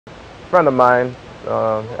friend of mine,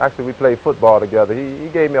 actually we played football together. He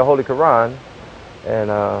gave me a Holy Quran,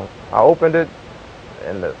 and I opened it,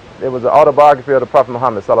 and it was an autobiography of the Prophet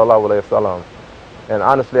Muhammad sallallahu alaihi wasallam. And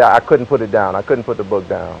honestly, I couldn't put it down. I couldn't put the book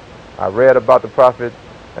down. I read about the Prophet,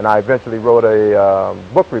 and I eventually wrote a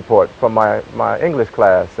book report from my English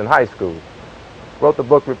class in high school. Wrote the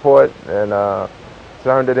book report and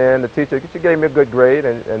turned it in. The teacher, she gave me a good grade,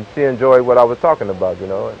 and she enjoyed what I was talking about, you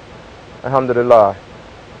know. Alhamdulillah.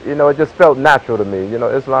 You know, it just felt natural to me. You know,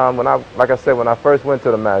 Islam, like I said, when I first went to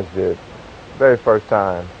the masjid, very first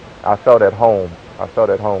time, I felt at home. I felt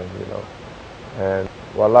at home, you know. And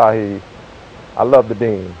wallahi, I love the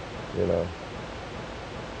deen, you know.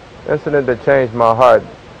 Incident that changed my heart.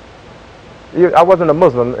 I wasn't a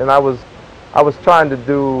Muslim, and I was trying to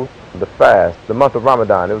do the fast, the month of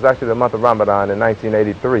Ramadan. It was actually the month of Ramadan in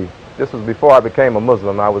 1983. This was before I became a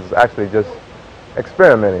Muslim. I was actually just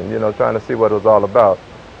experimenting, you know, trying to see what it was all about.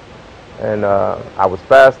 And I was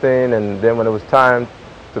fasting, and then when it was time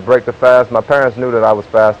to break the fast, my parents knew that I was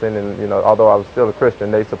fasting, and, you know, although I was still a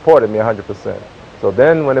Christian, they supported me 100%. So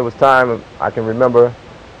then when it was time, I can remember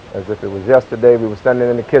as if it was yesterday, we were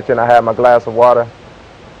standing in the kitchen, I had my glass of water,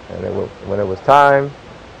 and when it was time,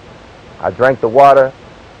 I drank the water,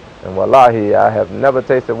 and wallahi, I have never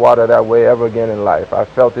tasted water that way ever again in life. I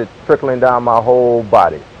felt it trickling down my whole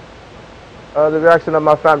body. The reaction of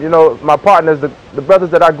my family, you know, my partners, the brothers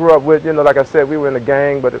that I grew up with, you know, like I said, we were in a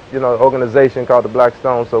gang, but, you know, an organization called the Black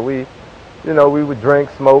Stone, so we, you know, we would drink,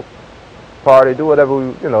 smoke, party, do whatever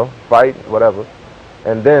we, you know, fight, whatever.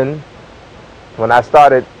 And then, when I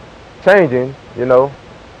started changing, you know,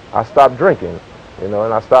 I stopped drinking, you know,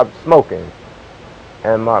 and I stopped smoking.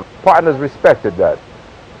 And my partners respected that.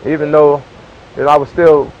 Even though, you know, I was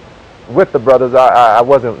still with the brothers, I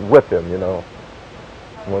wasn't with them, you know.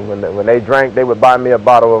 When they drank, they would buy me a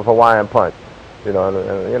bottle of Hawaiian Punch, you know,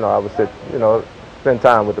 and you know, I would sit, you know, spend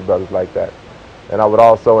time with the brothers like that. And I would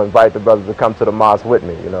also invite the brothers to come to the mosque with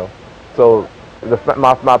me, you know. So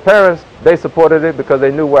my parents, they supported it because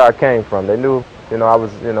they knew where I came from. They knew, you know, I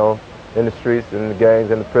was, you know, in the streets, in the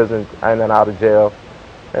gangs, in the prison, in and out of jail.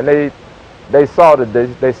 And they saw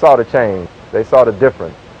the change. They saw the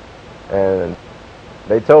difference. And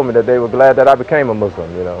they told me that they were glad that I became a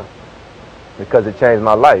Muslim, you know, because it changed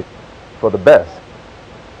my life for the best.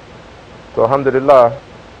 So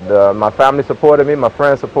alhamdulillah, my family supported me, my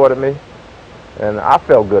friends supported me, and I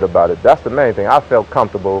felt good about it. That's the main thing. I felt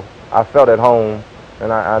comfortable, I felt at home,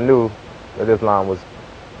 and I knew that Islam was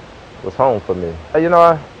home for me. You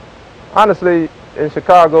know, honestly, in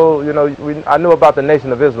Chicago, you know, I knew about the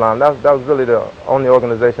Nation of Islam. That was really the only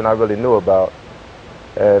organization I really knew about.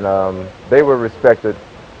 And they were respected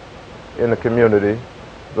in the community.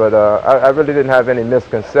 But I really didn't have any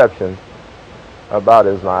misconceptions about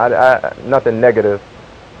Islam. Nothing negative.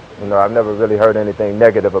 You know, I've never really heard anything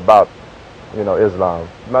negative about, you know, Islam.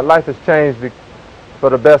 My life has changed for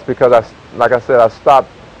the best because like I said, I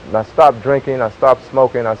stopped drinking, I stopped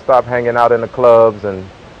smoking, I stopped hanging out in the clubs and,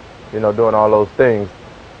 you know, doing all those things.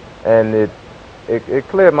 And it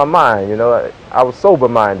cleared my mind, you know. I was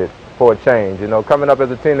sober-minded for a change, you know. Coming up as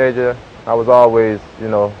a teenager, I was always, you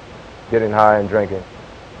know, getting high and drinking.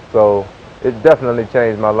 So it definitely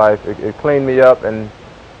changed my life. It cleaned me up and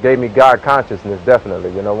gave me God consciousness,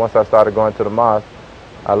 definitely. You know, once I started going to the mosque,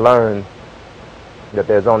 I learned that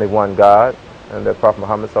there's only one God, and that Prophet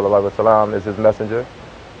Muhammad sallallahu alaihi wasallam is his messenger,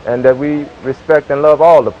 and that we respect and love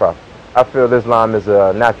all the prophets. I feel Islam is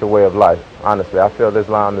a natural way of life, honestly. I feel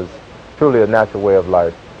Islam is truly a natural way of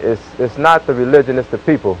life. It's not the religion, it's the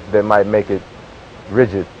people that might make it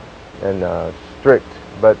rigid and strict.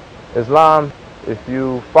 But Islam, if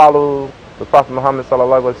you follow the Prophet Muhammad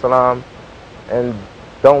sallallahu alaihi wasallam and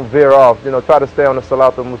don't veer off, you know, try to stay on the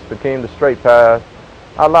Salatul Mustaqim, the straight path,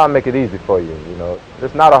 Allah make it easy for you, you know.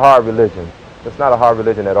 It's not a hard religion. It's not a hard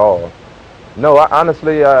religion at all. No,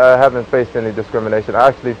 honestly, I haven't faced any discrimination.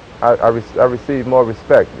 Actually, I received more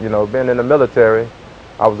respect. You know, being in the military,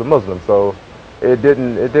 I was a Muslim, so it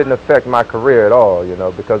didn't affect my career at all, you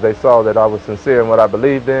know, because they saw that I was sincere in what I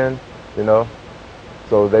believed in, you know.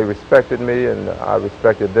 So they respected me, and I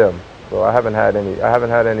respected them. So I haven't had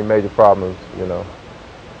any major problems, you know,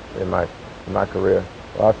 in my career.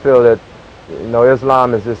 Well, I feel that, you know,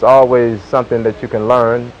 Islam is just always something that you can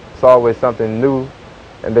learn. It's always something new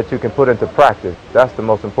and that you can put into practice. That's the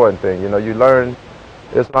most important thing. You know, you learn,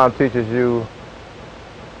 Islam teaches you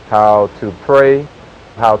how to pray,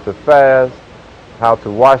 how to fast, how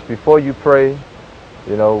to wash before you pray,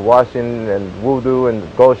 you know, washing and wudu and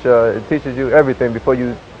gosha. It teaches you everything before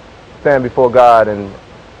you stand before God and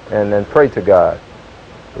pray to God.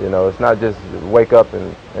 You know, it's not just wake up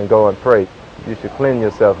and go and pray. you should clean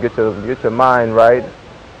yourself, get your mind right,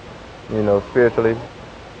 you know, spiritually,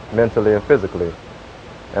 mentally, and physically.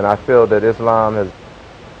 And I feel that Islam has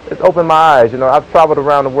it's opened my eyes. You know, I've traveled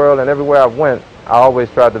around the world, and everywhere I went, I always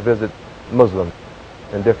tried to visit Muslims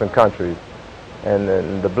in different countries. And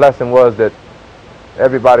the blessing was that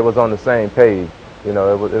everybody was on the same page. You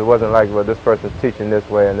know, it wasn't like, well, this person's teaching this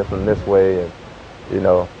way and this one this way. And, you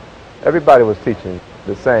know, everybody was teaching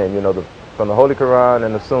the same, you know, from the Holy Quran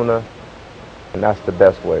and the Sunnah, and that's the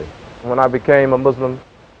best way. When I became a Muslim,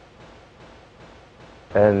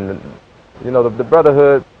 and, you know, the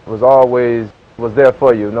brotherhood was there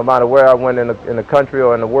for you. No matter where I went in the country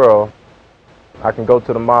or in the world, I can go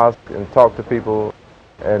to the mosque and talk to people,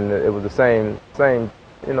 and it was the same,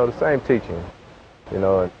 you know, the same teaching. You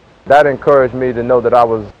know, and that encouraged me to know that I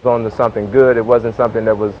was going to something good. It wasn't something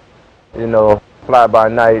that was, you know, fly by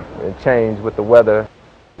night and change with the weather.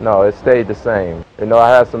 No, it stayed the same. You know, I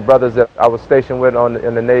had some brothers that I was stationed with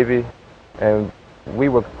in the Navy, and we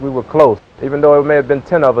were close. Even though it may have been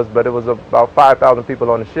 10 of us, but it was about 5,000 people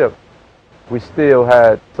on the ship. We still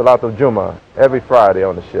had Salatul Jummah every Friday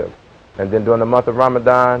on the ship. And then during the month of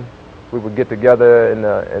Ramadan, we would get together in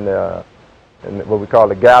what we call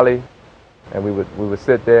the galley, and we would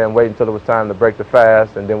sit there and wait until it was time to break the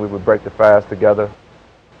fast, and then we would break the fast together.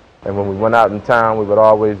 And when we went out in town, we would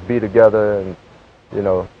always be together and, you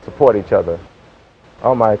know, support each other.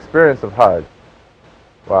 Oh, my experience of Hajj.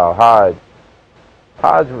 Wow,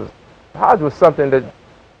 Hajj was something that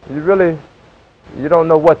you don't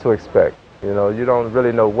know what to expect. You know, you don't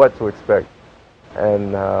really know what to expect.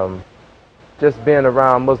 And just being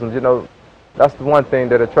around Muslims, you know, that's the one thing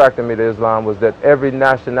that attracted me to Islam, was that every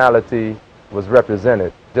nationality was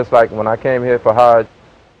represented. Just like when I came here for Hajj,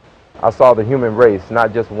 I saw the human race,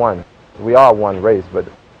 not just one. We are one race, but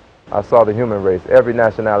I saw the human race, every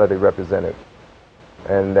nationality represented.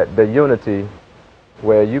 And that the unity,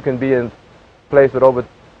 where you can be in a place with over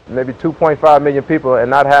maybe 2.5 million people and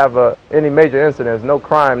not have any major incidents, no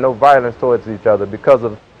crime, no violence towards each other because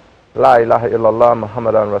of La ilaha illallah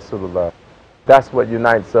Muhammadan Rasulullah. That's what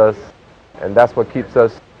unites us, and that's what keeps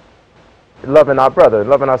us loving our brother,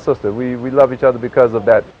 loving our sister. We love each other because of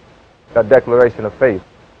that declaration of faith.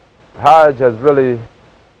 Hajj has really,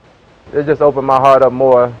 it just opened my heart up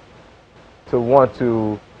more to want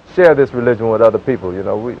to share this religion with other people. You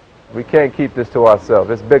know, we can't keep this to ourselves.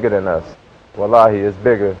 It's bigger than us. Wallahi, it's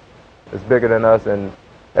bigger. It's bigger than us, and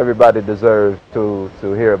everybody deserves to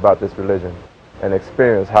hear about this religion and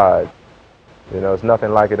experience Hajj. You know, it's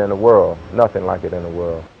nothing like it in the world. Nothing like it in the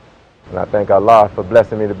world. And I thank Allah for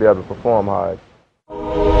blessing me to be able to perform Hajj.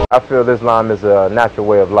 I feel Islam is a natural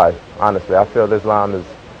way of life, honestly. I feel Islam is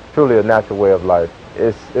truly a natural way of life.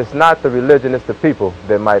 It's not the religion, it's the people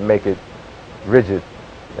that might make it rigid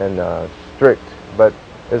and strict. But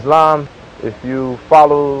Islam, if you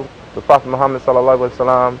follow the Prophet Muhammad sallallahu alaihi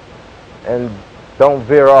wasallam and don't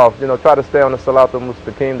veer off, you know, try to stay on the Salatul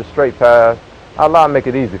Mustaqim, the straight path, Allah make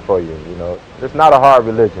it easy for you, you know. It's not a hard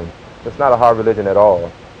religion. It's not a hard religion at all.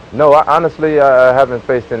 No, honestly, I haven't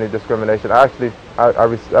faced any discrimination. I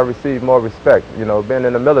received more respect. You know, being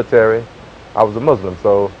in the military, I was a Muslim,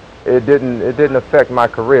 so it didn't affect my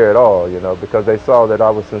career at all, you know, because they saw that I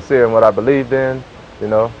was sincere in what I believed in, you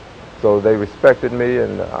know. So they respected me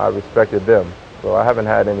and I respected them. So I haven't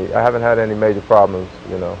had any major problems,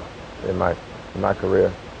 you know, in my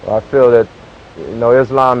career. Well, I feel that, you know,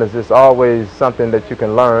 Islam is just always something that you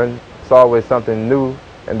can learn. It's always something new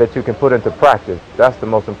and that you can put into practice. That's the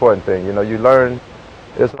most important thing. You know, you learn,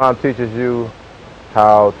 Islam teaches you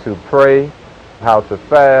how to pray, how to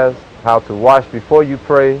fast, how to wash before you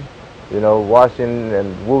pray. You know, washing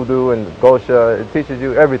and wudu and gosha, it teaches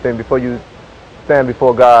you everything before you stand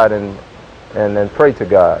before God and pray to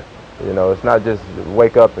God. You know, it's not just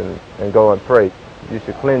wake up and go and pray. You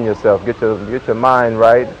should clean yourself, get your mind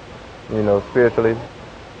right, you know, spiritually,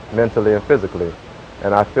 mentally, and physically.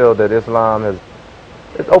 And I feel that Islam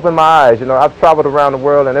it's opened my eyes. You know, I've traveled around the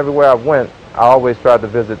world, and everywhere I went, I always tried to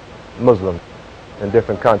visit Muslims in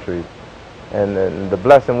different countries. And the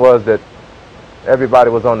blessing was that everybody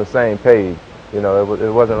was on the same page. You know,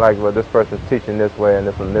 it wasn't like, well, this person's teaching this way and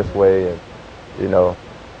this one this way. And, you know,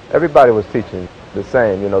 everybody was teaching the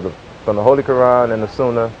same, you know, from the Holy Quran and the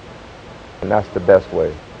Sunnah, and that's the best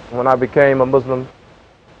way. When I became a Muslim,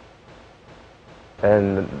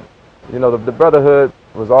 and, you know, the brotherhood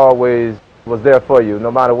was there for you. No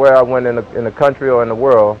matter where I went in the country or in the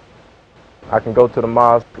world, I can go to the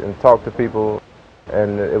mosque and talk to people,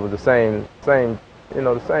 and it was the same, you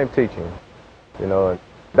know, the same teaching. You know, and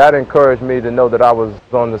that encouraged me to know that I was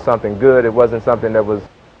on to something good. It wasn't something that was,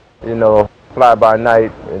 you know, fly by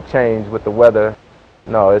night and change with the weather.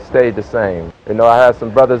 No, it stayed the same. You know, I had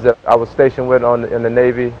some brothers that I was stationed with in the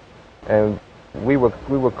Navy, and we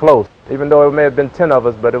were close. Even though it may have been 10 of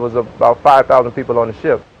us, but it was about 5,000 people on the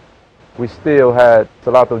ship. We still had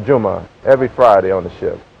Salatul Jummah every Friday on the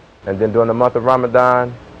ship. And then during the month of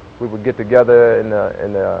Ramadan, we would get together in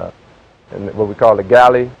what we call the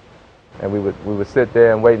galley, and we would sit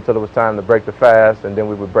there and wait until it was time to break the fast, and then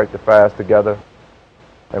we would break the fast together.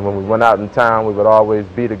 And when we went out in town, we would always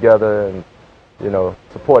be together and, you know,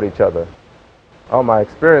 support each other. Oh, my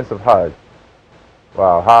experience of Hajj.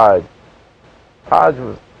 Wow, Hajj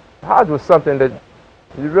was something that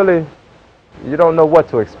you don't know what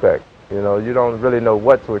to expect. You know, you don't really know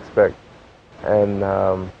what to expect.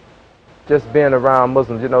 And just being around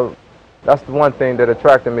Muslims, you know, that's the one thing that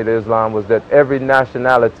attracted me to Islam, was that every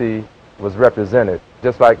nationality was represented.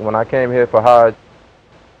 Just like when I came here for Hajj,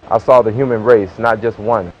 I saw the human race, not just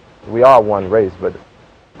one. We are one race, but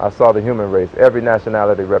I saw the human race, every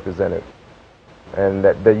nationality represented. And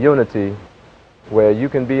that the unity, where you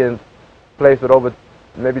can be in a place with over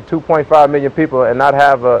maybe 2.5 million people and not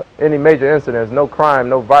have any major incidents, no crime,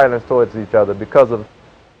 no violence towards each other because of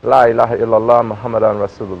La ilaha illallah Muhammadan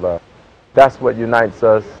Rasulullah. That's what unites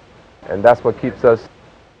us, and that's what keeps us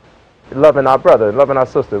loving our brother, loving our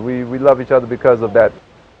sister. We love each other because of that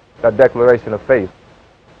declaration of faith.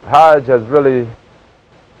 Hajj has really,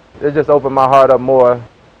 it just opened my heart up more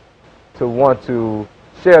to want to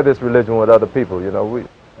share this religion with other people. You know,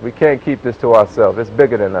 we can't keep this to ourselves. It's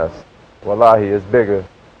bigger than us. Wallahi, it's bigger.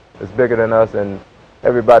 It's bigger than us, and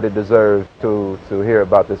everybody deserves to hear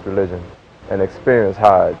about this religion and experience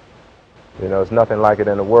Hajj. You know, it's nothing like it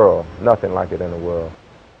in the world. Nothing like it in the world.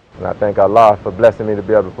 And I thank Allah for blessing me to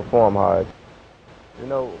be able to perform Hajj. You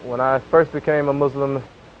know, when I first became a Muslim,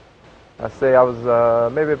 I say I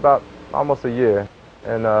was maybe about almost a year.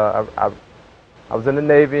 And I was in the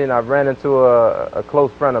Navy, and I ran into a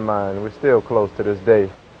close friend of mine. We're still close to this day.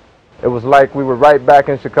 It was like we were right back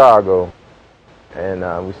in Chicago. And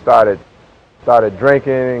we started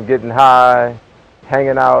drinking, getting high,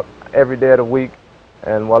 hanging out every day of the week.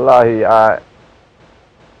 And wallahi, I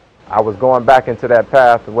was going back into that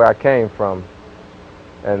path where I came from.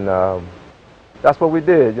 And that's what we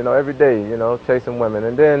did, you know, every day, you know, chasing women.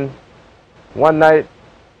 And then one night,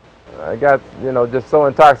 I got, you know, just so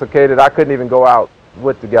intoxicated, I couldn't even go out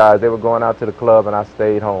with the guys. They were going out to the club, and I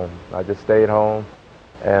stayed home. I just stayed home,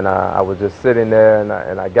 and I was just sitting there,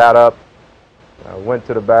 and I got up, I went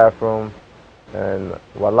to the bathroom, and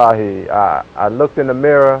wallahi, I looked in the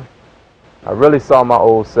mirror. I really saw my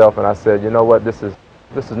old self, and I said, you know what, this is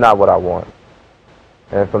not what I want.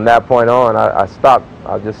 And from that point on, I stopped.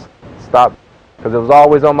 I just stopped, because it was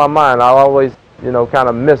always on my mind. I always, you know, kind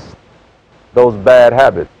of missed those bad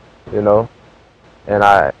habits, you know. And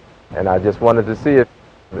I just wanted to see if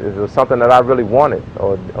it was something that I really wanted,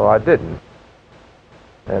 or I didn't.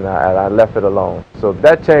 And I left it alone. So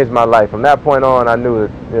that changed my life. From that point on, I knew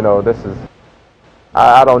that, you know,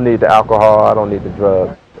 I don't need the alcohol, I don't need the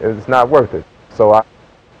drugs. It's not worth it. So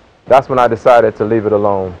that's when I decided to leave it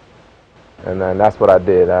alone. And then that's what I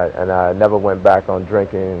did. And I never went back on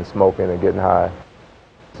drinking and smoking and getting high.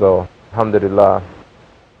 So, alhamdulillah.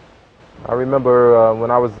 I remember when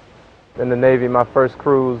I was in the Navy, my first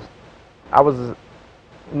cruise, I was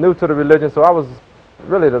new to the religion, so I was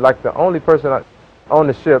really like the only person on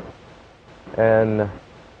the ship, and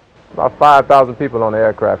about 5,000 people on the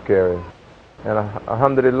aircraft carrier. And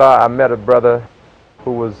alhamdulillah, I met a brother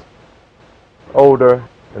who was older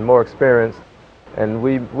and more experienced, and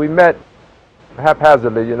we met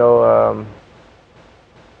haphazardly, you know,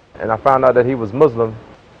 and I found out that he was Muslim,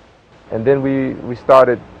 and then we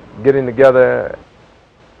started getting together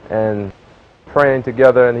and praying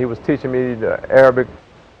together, and he was teaching me the Arabic.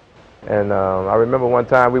 And I remember one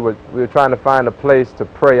time we were trying to find a place to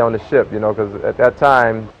pray on the ship, you know, because at that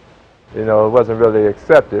time, you know, it wasn't really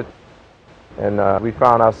accepted. And we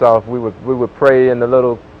found ourselves, we would pray in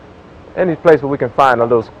any place where we can find a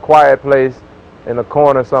little quiet place in a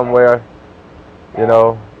corner somewhere, you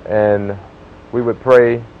know, and we would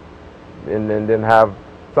pray and then have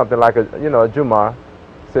something like a Jummah,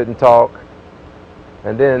 sit and talk.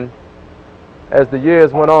 And then as the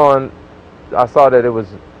years went on, I saw that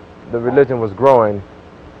the religion was growing,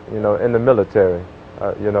 you know, in the military,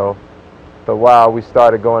 you know. So while we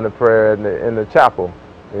started going to prayer in the chapel,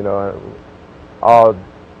 you know, all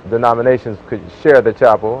denominations could share the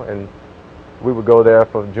chapel, and we would go there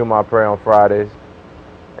for Jummah prayer on Fridays,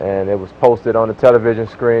 and it was posted on the television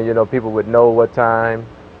screen, you know, people would know what time.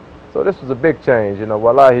 So this was a big change, you know.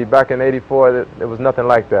 Wallahi, back in '84, there was nothing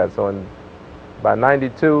like that. So by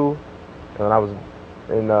 '92, when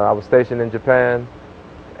I was stationed in Japan,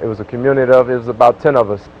 It was a community of, it was about 10 of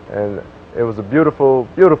us, and it was a beautiful,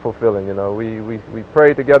 beautiful feeling, you know. We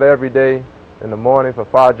prayed together every day in the morning for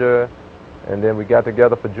Fajr, and then we got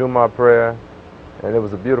together for Jummah prayer, and it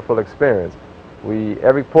was a beautiful experience.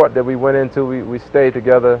 Every port that we went into, we stayed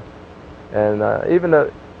together, and even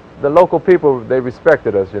the local people, they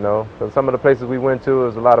respected us, you know. So some of the places we went to, there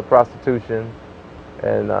was a lot of prostitution,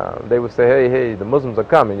 and they would say, hey, the Muslims are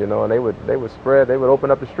coming, you know, and they would spread, they would open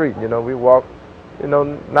up the street, you know. We walked, you know,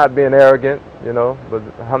 not being arrogant, you know, but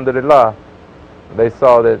alhamdulillah, they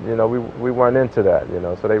saw that, you know, we weren't into that, you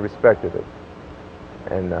know, so they respected it.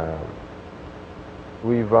 And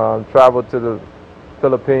we've traveled to the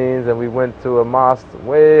Philippines, and we went to a mosque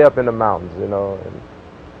way up in the mountains, you know,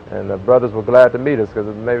 and the brothers were glad to meet us because it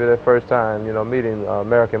was maybe their first time, you know, meeting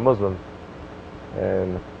American Muslims.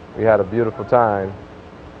 And we had a beautiful time.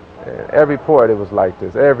 And every port it was like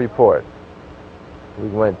this, every port we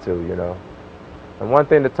went to, you know. And one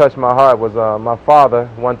thing that touched my heart was my father,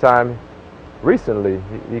 one time recently,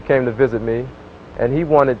 he came to visit me, and he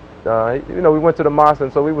wanted, you know, we went to the mosque,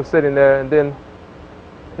 and so we were sitting there, and then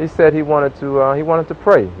he said he wanted to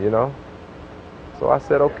pray, you know. So I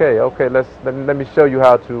said, okay, let me show you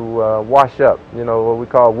how to wash up, you know, what we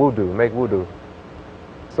call wudu, make wudu.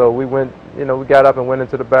 So we went, you know, we got up and went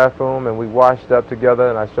into the bathroom, and we washed up together,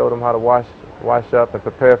 and I showed him how to wash up and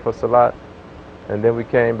prepare for salat. And then we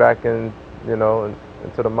came back in, you know,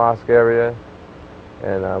 into the mosque area,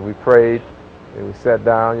 and we prayed, and we sat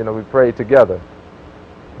down, you know, we prayed together.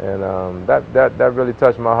 And that really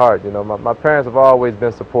touched my heart, you know. My parents have always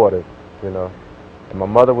been supportive, you know. And my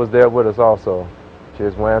mother was there with us also. She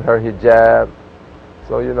was wearing her hijab.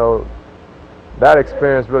 So, you know, that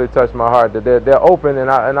experience really touched my heart, that they're open, and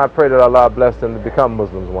I pray that Allah bless them to become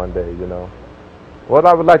Muslims one day, you know. What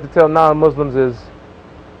I would like to tell non-Muslims is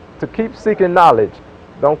to keep seeking knowledge.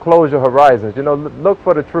 Don't close your horizons, you know. Look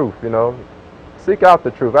for the truth, you know. Seek out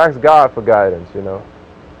the truth. Ask God for guidance, you know.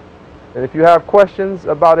 And if you have questions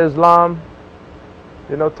about Islam,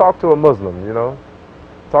 you know, talk to a Muslim, you know.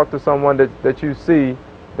 Talk to someone that you see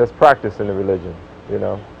that's practicing the religion, you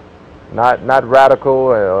know. Not radical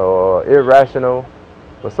or irrational,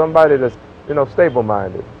 but somebody that's, you know,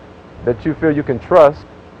 stable-minded, that you feel you can trust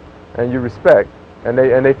and you respect, and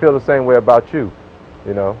they feel the same way about you,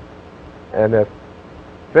 you know. And if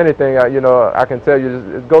anything, you know, I can tell you,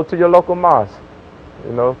 just go to your local mosque,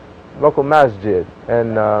 you know, local masjid,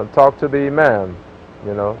 and talk to the imam,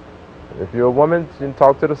 you know. If you're a woman, you can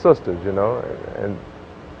talk to the sisters, you know, and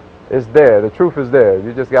it's there. The truth is there.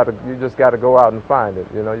 You just got to go out and find it.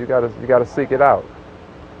 You know, you got to seek it out.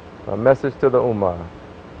 A message to the ummah: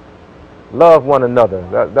 love one another.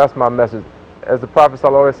 That's my message. As the Prophet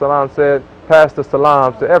ﷺ said, pass the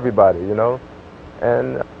salams to everybody. You know,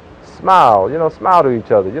 and smile. You know, smile to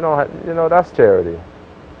each other. You know, that's charity.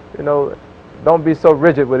 You know, don't be so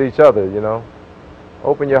rigid with each other. You know,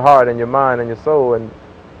 open your heart and your mind and your soul, and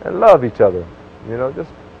love each other. You know, just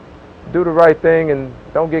do the right thing and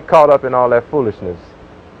don't get caught up in all that foolishness,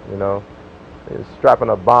 you know. Strapping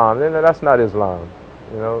a bomb, that's not Islam,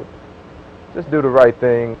 you know. Just do the right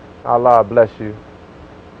thing. Allah bless you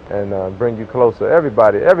and bring you closer.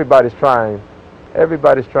 Everybody's trying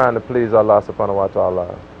to please Allah subhanahu wa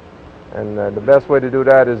ta'ala. And the best way to do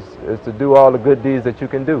that is to do all the good deeds that you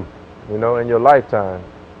can do, you know, in your lifetime.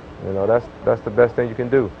 You know, that's the best thing you can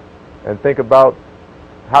do. And think about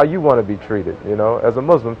how you want to be treated, you know, as a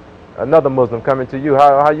Muslim. Another Muslim coming to you,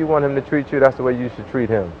 how you want him to treat you, that's the way you should treat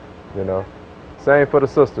him, you know. Same for the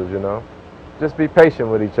sisters, you know. Just be patient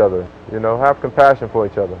with each other, you know. Have compassion for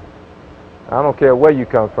each other. I don't care where you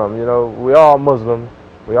come from, you know. We all Muslims.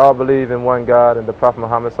 We all believe in one God, and the Prophet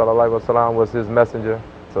Muhammad ﷺ was his messenger.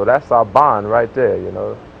 So that's our bond right there, you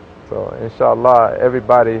know. So inshallah,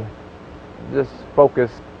 everybody just focus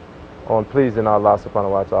on pleasing Allah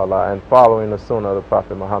subhanahu wa ta'ala and following the sunnah of the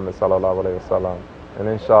Prophet Muhammad ﷺ. And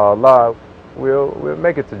inshallah, we'll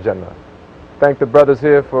make it to Jannah. Thank the brothers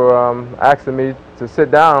here for asking me to sit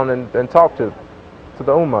down and talk to the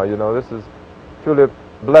ummah. You know, this is truly a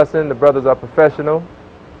blessing. The brothers are professional,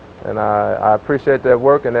 and I appreciate their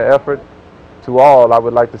work and their effort. To all, I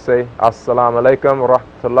would like to say, Assalamu alaikum wa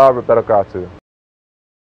rahmatullahi wa barakatuh.